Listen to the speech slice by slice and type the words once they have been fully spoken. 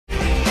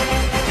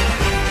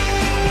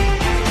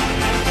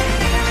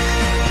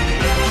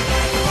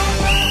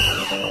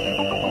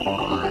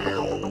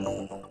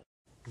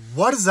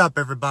What is up,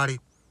 everybody?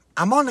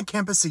 I'm on the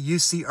campus of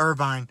UC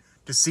Irvine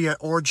to see an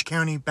Orange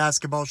County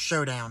basketball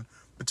showdown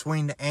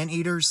between the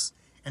Anteaters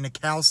and the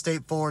Cal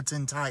State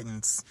Fullerton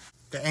Titans.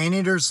 The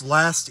Anteaters'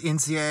 last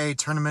NCAA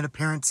tournament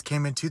appearance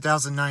came in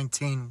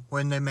 2019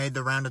 when they made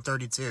the round of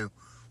 32,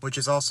 which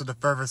is also the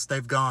furthest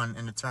they've gone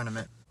in the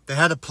tournament. They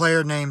had a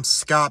player named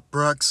Scott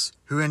Brooks,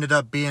 who ended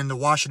up being the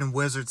Washington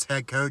Wizards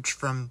head coach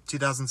from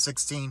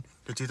 2016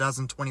 to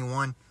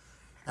 2021.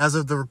 As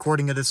of the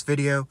recording of this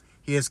video,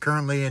 he is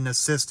currently an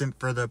assistant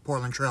for the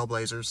Portland Trail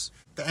Blazers.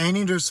 The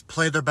Anteaters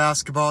play their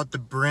basketball at the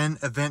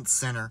Bren Events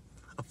Center,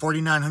 a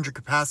 4,900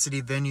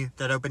 capacity venue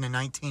that opened in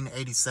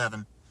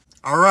 1987.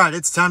 Alright,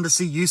 it's time to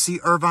see UC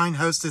Irvine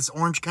host this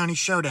Orange County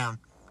showdown.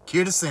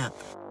 Cue the synth.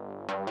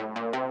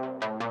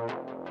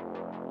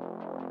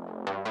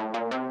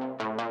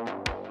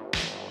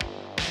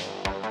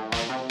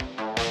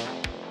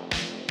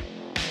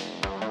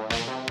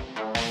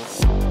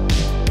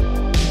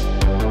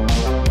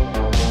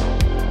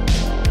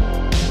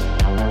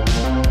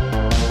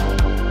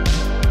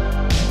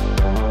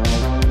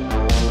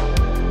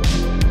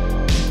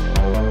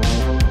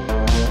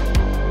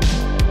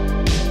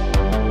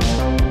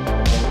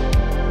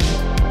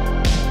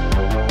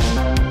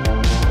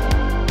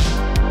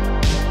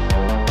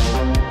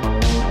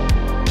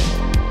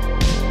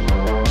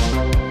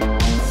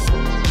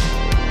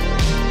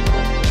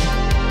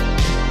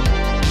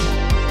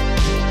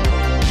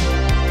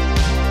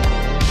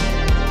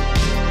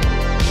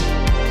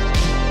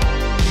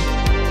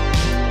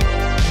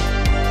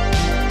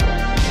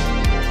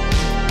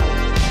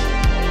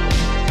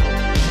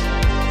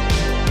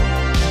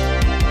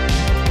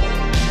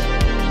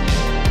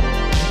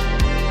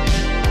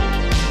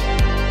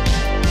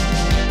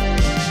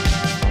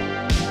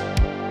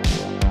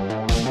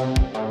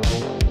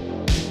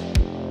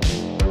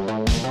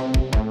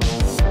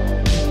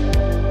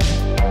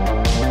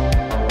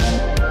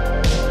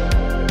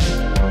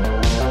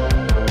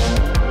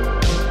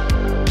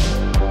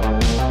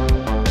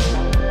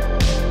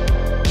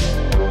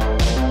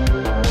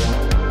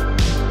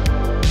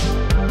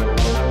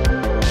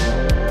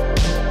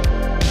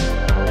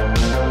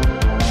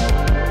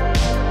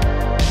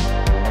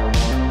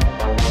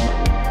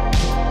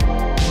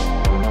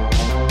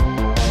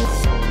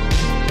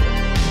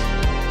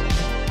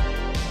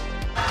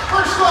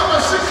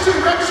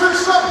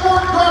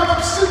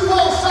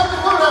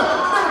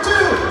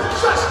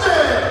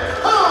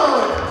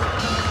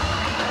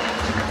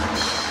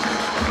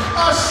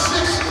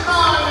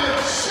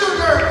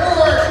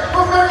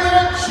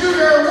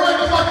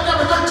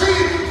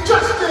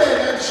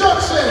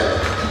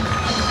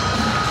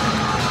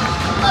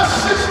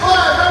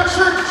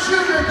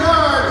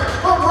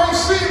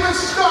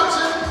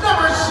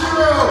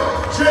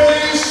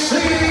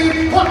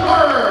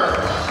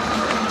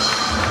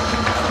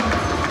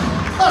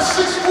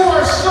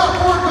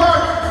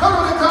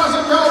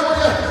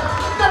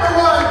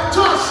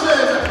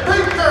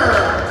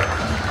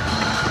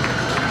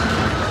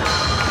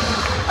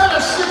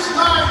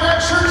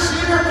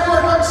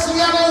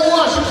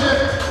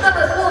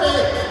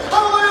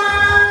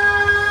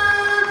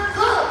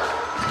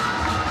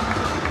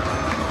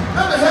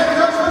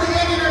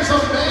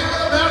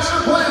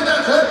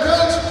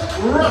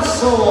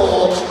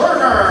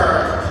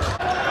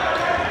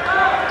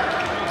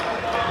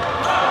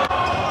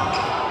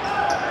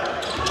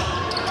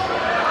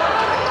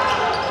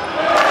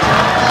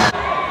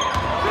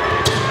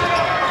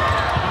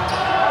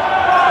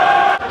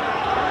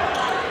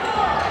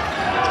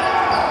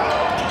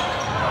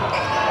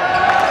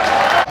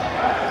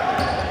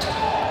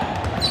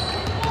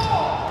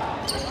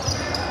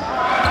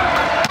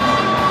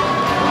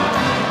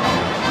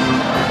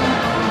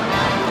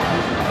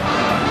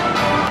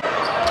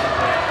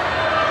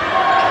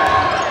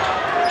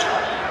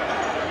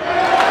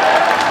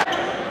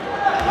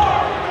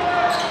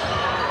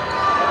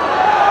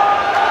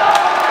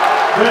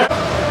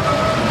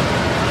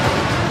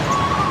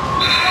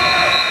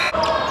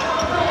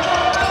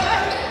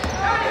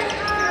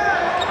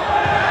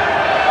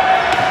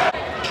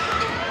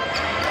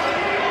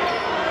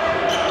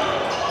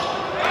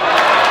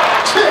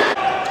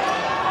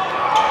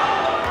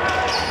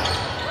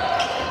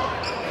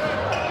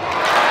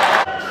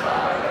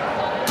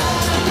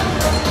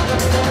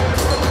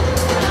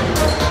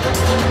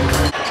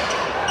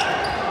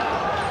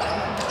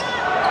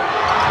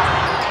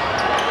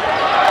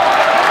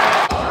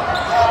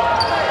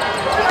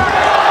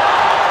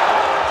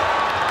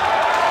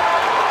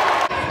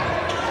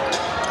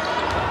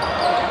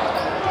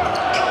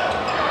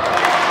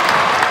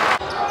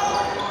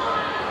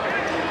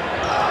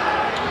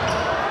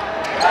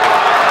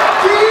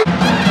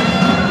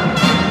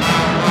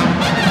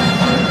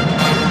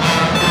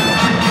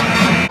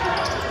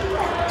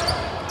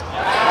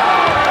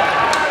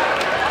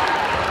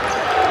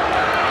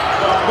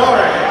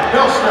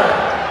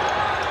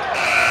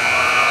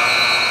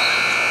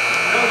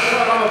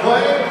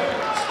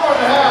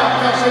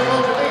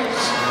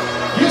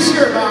 UC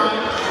Irvine,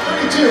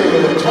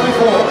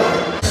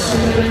 32-24.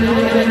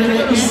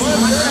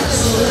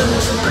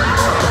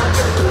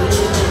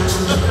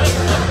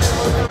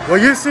 Well,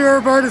 UC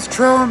Irvine is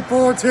trailing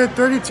Fullerton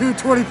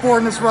 32-24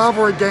 in this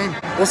rivalry game.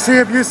 We'll see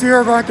if UC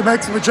Irvine can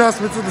make some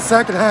adjustments in the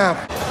second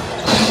half.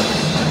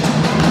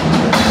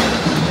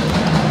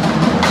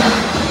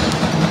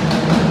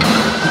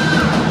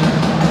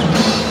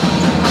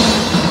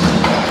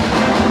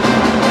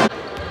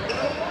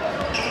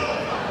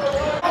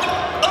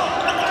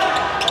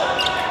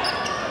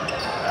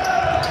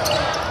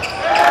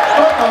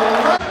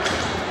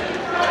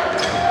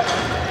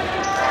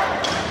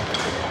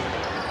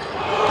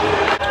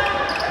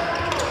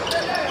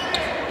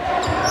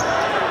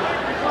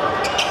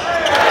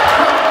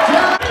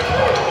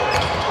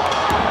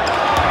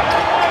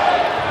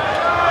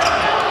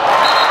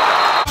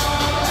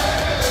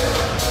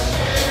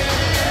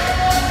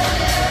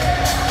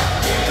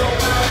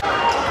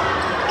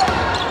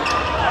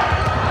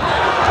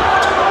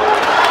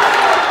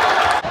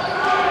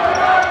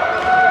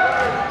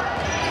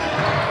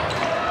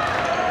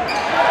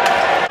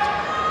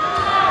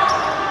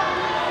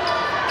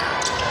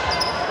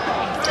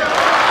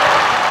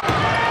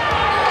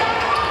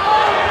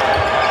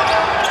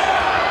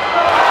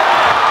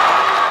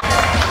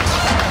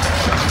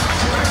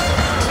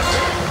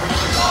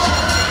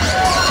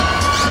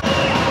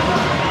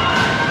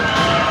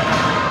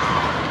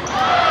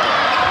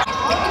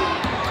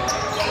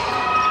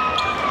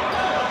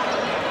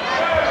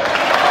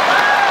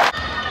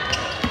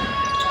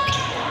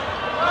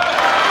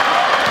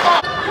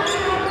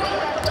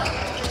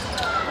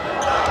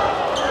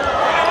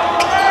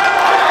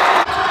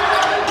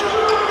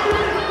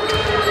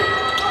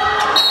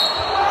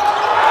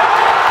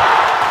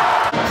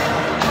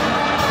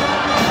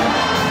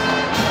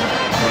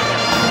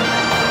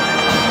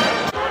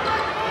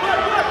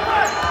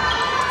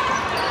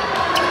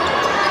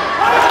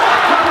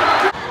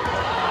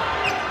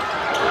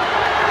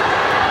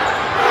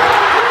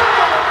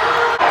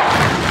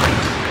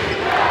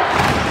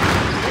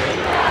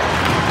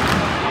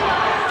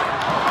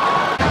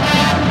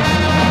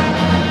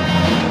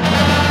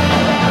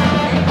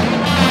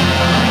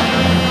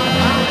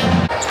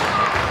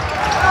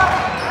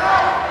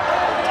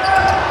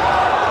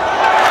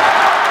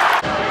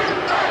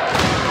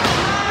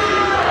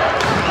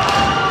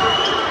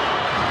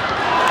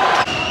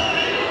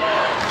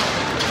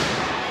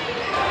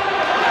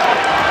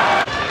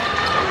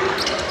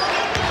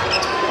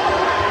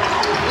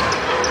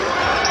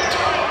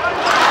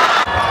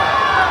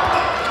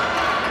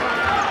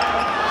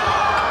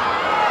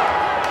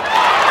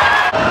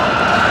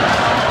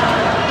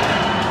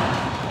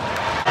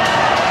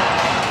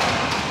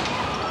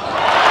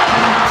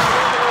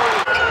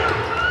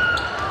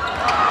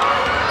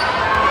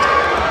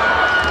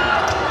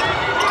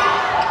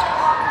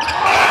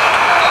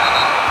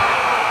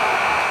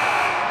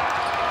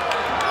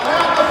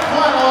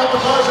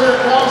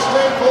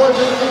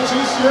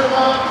 UC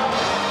Irvine,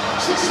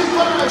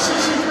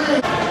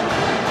 65-63.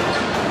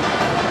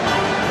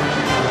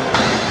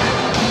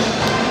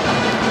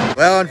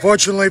 Well,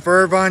 unfortunately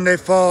for Irvine, they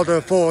fall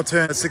to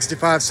Fullerton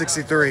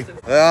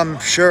 65-63. Well, I'm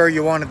sure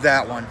you wanted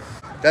that one.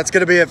 That's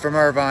going to be it from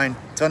Irvine.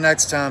 Till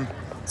next time,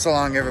 so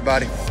long,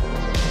 everybody.